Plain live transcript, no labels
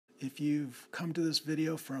If you've come to this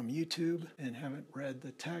video from YouTube and haven't read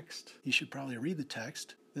the text, you should probably read the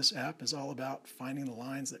text. This app is all about finding the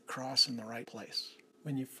lines that cross in the right place.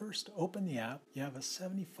 When you first open the app, you have a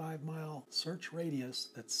 75-mile search radius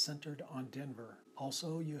that's centered on Denver.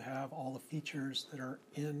 Also, you have all the features that are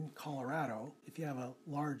in Colorado. If you have a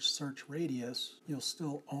large search radius, you'll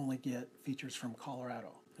still only get features from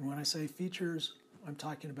Colorado. And when I say features, I'm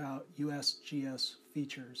talking about USGS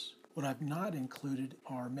features. What I've not included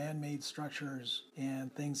are man-made structures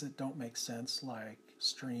and things that don't make sense, like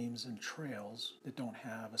streams and trails that don't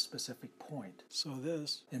have a specific point. So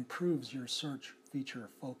this improves your search feature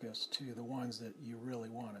focus to the ones that you really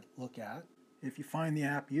want to look at. If you find the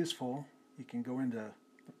app useful, you can go into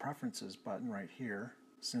the Preferences button right here.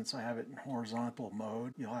 Since I have it in horizontal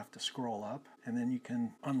mode, you'll have to scroll up, and then you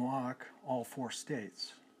can unlock all 4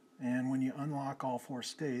 states. And when you unlock all 4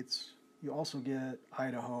 states, you also get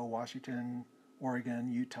Idaho, Washington,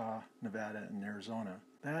 Oregon, Utah, Nevada, and Arizona.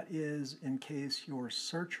 That is in case your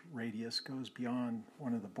search radius goes beyond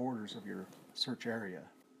one of the borders of your search area.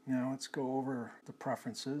 Now let's go over the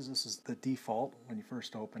preferences. This is the default when you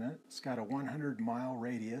first open it. It's got a 100-mile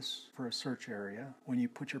radius for a search area. When you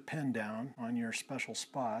put your pen down on your special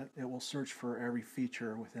spot, it will search for every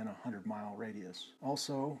feature within a 100-mile radius.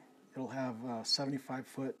 Also, it'll have a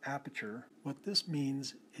 75-foot aperture. What this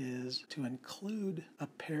means is to include a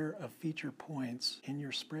pair of feature points in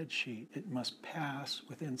your spreadsheet, it must pass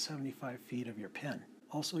within 75 feet of your pen.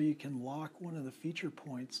 Also, you can lock one of the feature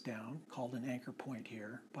points down, called an anchor point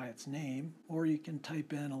here, by its name, or you can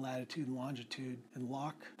type in a latitude and longitude and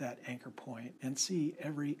lock that anchor point and see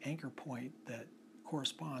every anchor point that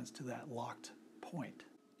corresponds to that locked point.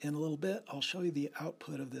 In a little bit, I'll show you the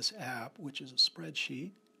output of this app, which is a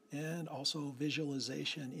spreadsheet, and also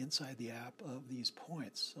visualization inside the app of these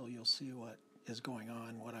points, so you'll see what is going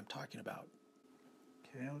on, what I'm talking about.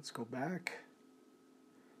 Okay, let's go back.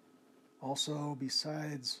 Also,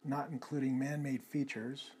 besides not including man-made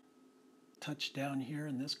features, touch down here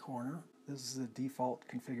in this corner. This is the default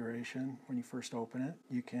configuration when you first open it.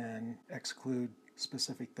 You can exclude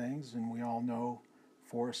specific things, and we all know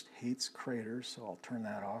Forrest hates craters, so I'll turn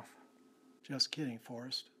that off. Just kidding,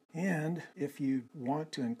 Forrest. And if you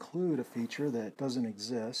want to include a feature that doesn't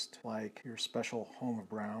exist, like your special home of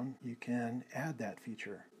brown, you can add that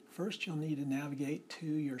feature. First, you'll need to navigate to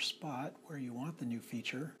your spot where you want the new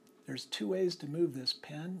feature. There's 2 ways to move this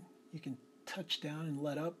pen. You can touch down and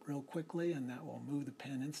let up real quickly, and that will move the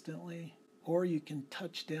pen instantly. Or you can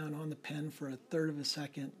touch down on the pen for 1/3 of a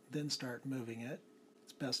second, then start moving it.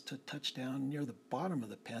 It's best to touch down near the bottom of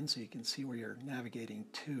the pen so you can see where you're navigating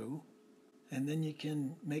to. And then you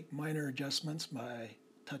can make minor adjustments by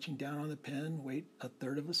touching down on the pen, wait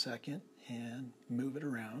 1/3 of a second, and move it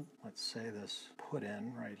around. Let's say this put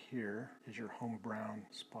in right here is your home brown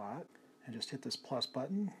spot. And just hit this plus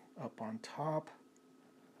button up on top.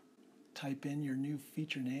 Type in your new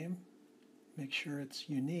feature name. Make sure it's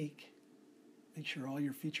unique. Make sure all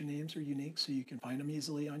your feature names are unique so you can find them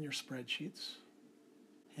easily on your spreadsheets.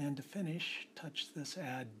 And to finish, touch this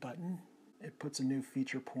add button. It puts a new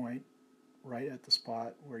feature point right at the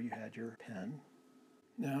spot where you had your pen.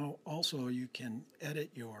 Now also you can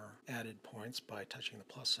edit your added points by touching the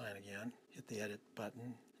plus sign again. Hit the edit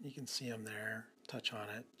button. You can see them there. Touch on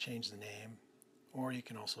it, change the name, or you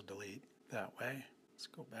can also delete that way. Let's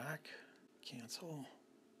go back, cancel.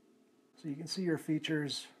 So you can see your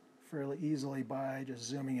features fairly easily by just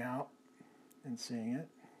zooming out and seeing it.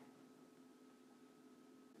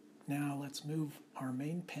 Now let's move our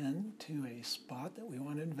main pen to a spot that we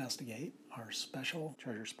want to investigate, our special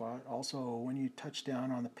treasure spot. Also, when you touch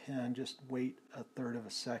down on the pen, just wait 1/3 of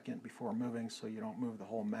a second before moving so you don't move the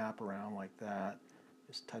whole map around like that.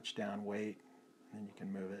 Just touch down, wait, and then you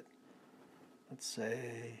can move it. Let's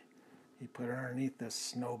say you put it underneath this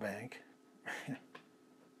snowbank.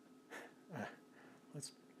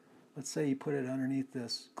 Let's say you put it underneath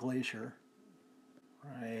this glacier.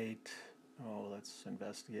 Right. Oh, let's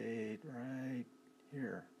investigate right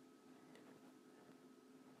here.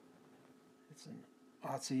 It's an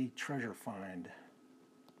Aussie treasure find.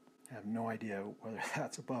 I have no idea whether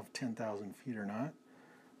that's above 10,000 feet or not.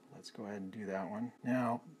 Let's go ahead and do that one.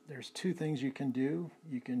 Now, there's 2 things you can do.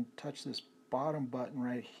 You can touch this bottom button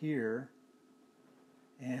right here,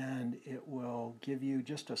 and it will give you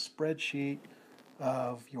just a spreadsheet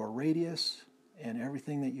of your radius and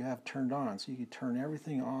everything that you have turned on. So you can turn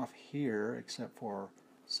everything off here except for,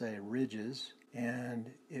 say, ridges,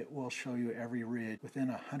 and it will show you every ridge within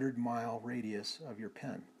a 100-mile radius of your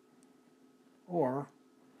pen. Or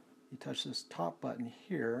you touch this top button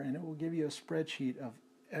here, and it will give you a spreadsheet of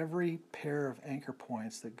every pair of anchor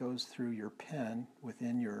points that goes through your pin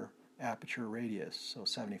within your aperture radius, so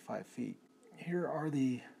 75 feet. Here are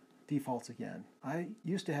the defaults again. I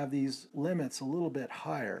used to have these limits a little bit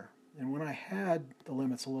higher, and when I had the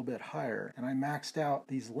limits a little bit higher and I maxed out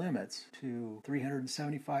these limits to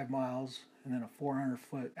 375 miles and then a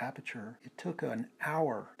 400-foot aperture, it took an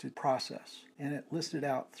hour to process, and it listed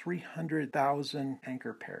out 300,000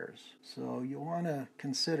 anchor pairs. So you want to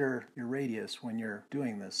consider your radius when you're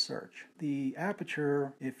doing this search. The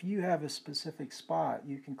aperture, if you have a specific spot,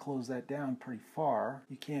 you can close that down pretty far.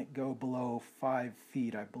 You can't go below 5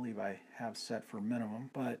 feet, I believe I have set for minimum,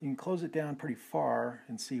 but you can close it down pretty far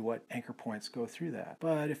and see what anchor points go through that.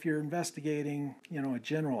 But if you're investigating, a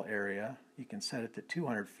general area, you can set it to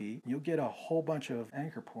 200 feet. You'll get a whole bunch of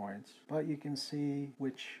anchor points, but you can see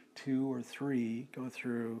which 2 or 3 go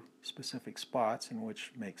through specific spots and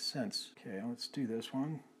which makes sense. Okay, let's do this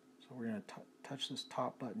one. So we're going to touch this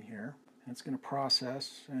top button here. And it's going to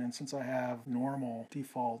process, and since I have normal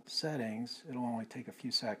default settings, it'll only take a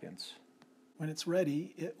few seconds. When it's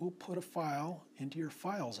ready, it will put a file into your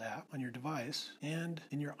Files app on your device and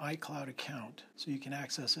in your iCloud account, so you can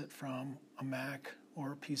access it from a Mac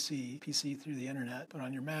or a PC through the internet, but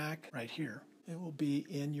on your Mac, right here. It will be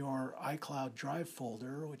in your iCloud Drive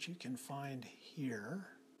folder, which you can find here.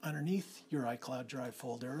 Underneath your iCloud Drive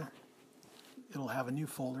folder, it'll have a new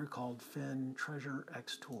folder called Fenn Treasure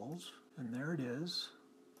X Tools, and there it is.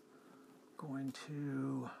 Going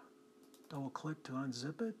to double click to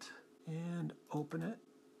unzip it and open it.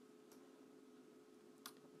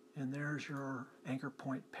 And there's your anchor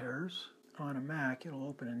point pairs. On a Mac, it'll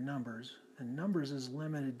open in numbers, and numbers is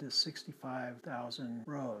limited to 65,000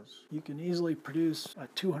 rows. You can easily produce a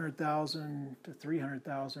 200,000 to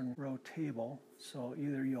 300,000 row table, so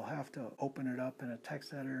either you'll have to open it up in a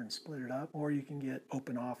text editor and split it up, or you can get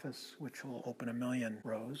OpenOffice, which will open 1,000,000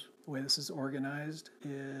 rows. The way this is organized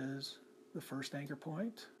is the first anchor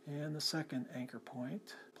point and the second anchor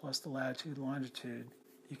point, plus the latitude and longitude.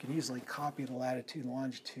 You can easily copy the latitude and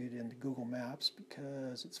longitude into Google Maps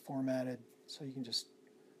because it's formatted so you can just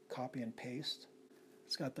copy and paste.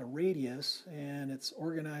 It's got the radius, and it's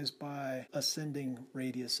organized by ascending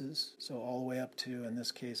radiuses, so all the way up to, in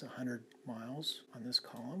this case, 100 miles on this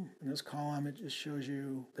column. In this column, it just shows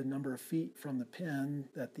you the number of feet from the pin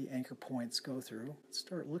that the anchor points go through. Let's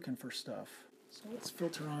start looking for stuff. So let's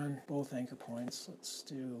filter on both anchor points. Let's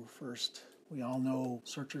do first, we all know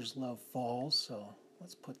searchers love falls, so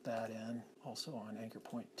let's put that in. Also on anchor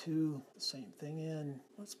point 2, the same thing in.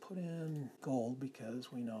 Let's put in gold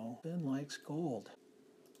because we know Ben likes gold.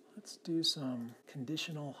 Let's do some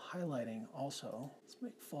conditional highlighting also. Let's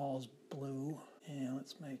make falls blue, and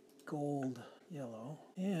let's make gold yellow.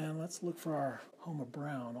 And let's look for our home of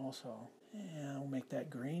brown also. And we'll make that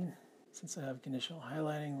green. Since I have conditional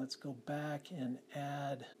highlighting, let's go back and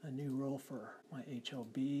add a new row for my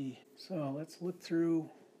HOB. So let's look through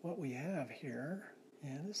what we have here.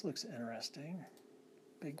 And this looks interesting.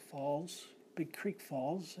 Big Falls, Big Creek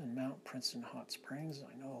Falls in Mount Princeton Hot Springs.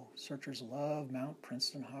 I know searchers love Mount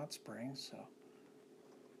Princeton Hot Springs, so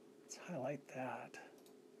let's highlight that.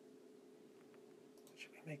 Should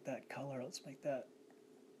we make that color? Let's make that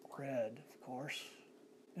red, of course.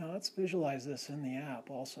 Now let's visualize this in the app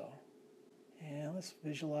also. And let's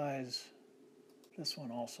visualize this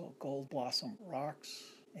one also, Gold Blossom Rocks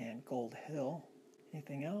and Gold Hill.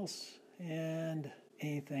 Anything else? And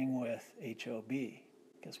anything with HOB.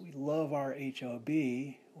 Because we love our HOB,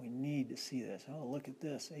 we need to see this. Oh, look at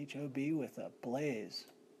this, HOB with a blaze.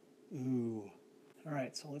 Ooh. All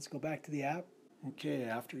right, so let's go back to the app. Okay,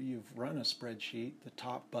 after you've run a spreadsheet, the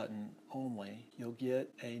top button only, you'll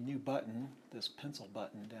get a new button, this pencil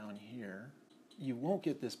button down here. You won't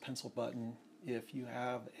get this pencil button if you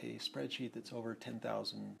have a spreadsheet that's over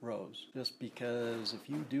 10,000 rows. Just because if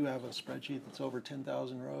you do have a spreadsheet that's over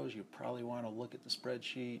 10,000 rows, you probably want to look at the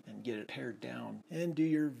spreadsheet and get it pared down and do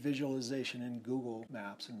your visualization in Google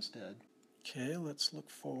Maps instead. Okay, let's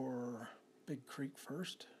look for Big Creek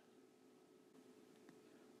first.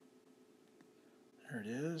 There it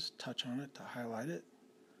is. Touch on it to highlight it.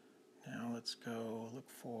 Now let's go look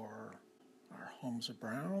for our homes of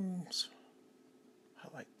browns.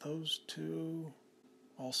 Highlight those two.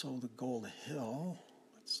 Also the Gold Hill.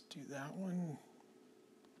 Let's do that one.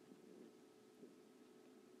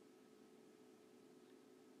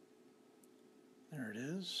 There it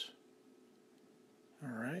is.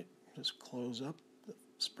 All right, just close up the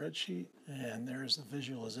spreadsheet. And there's the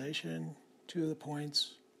visualization. 2 of the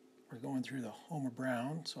points are going through the home of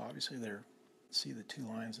brown, so obviously they're, see the 2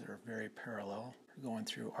 lines that are very parallel. going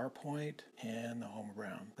through our point and the home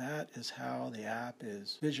brown. That is how the app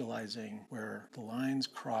is visualizing where the lines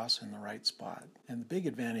cross in the right spot. And the big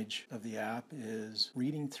advantage of the app is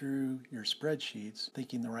reading through your spreadsheets,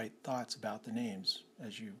 thinking the right thoughts about the names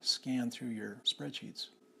as you scan through your spreadsheets.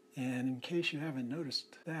 And in case you haven't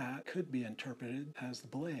noticed, that could be interpreted as the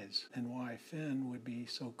blaze and why Fenn would be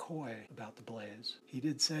so coy about the blaze. He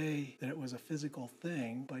did say that it was a physical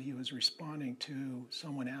thing, but he was responding to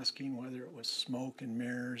someone asking whether it was smoke and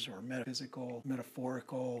mirrors or metaphysical,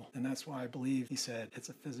 metaphorical, and that's why I believe he said it's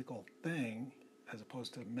a physical thing as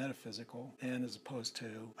opposed to metaphysical and as opposed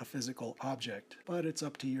to a physical object. But it's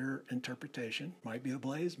up to your interpretation. Might be the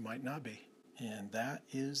blaze, might not be. And that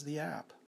is the app.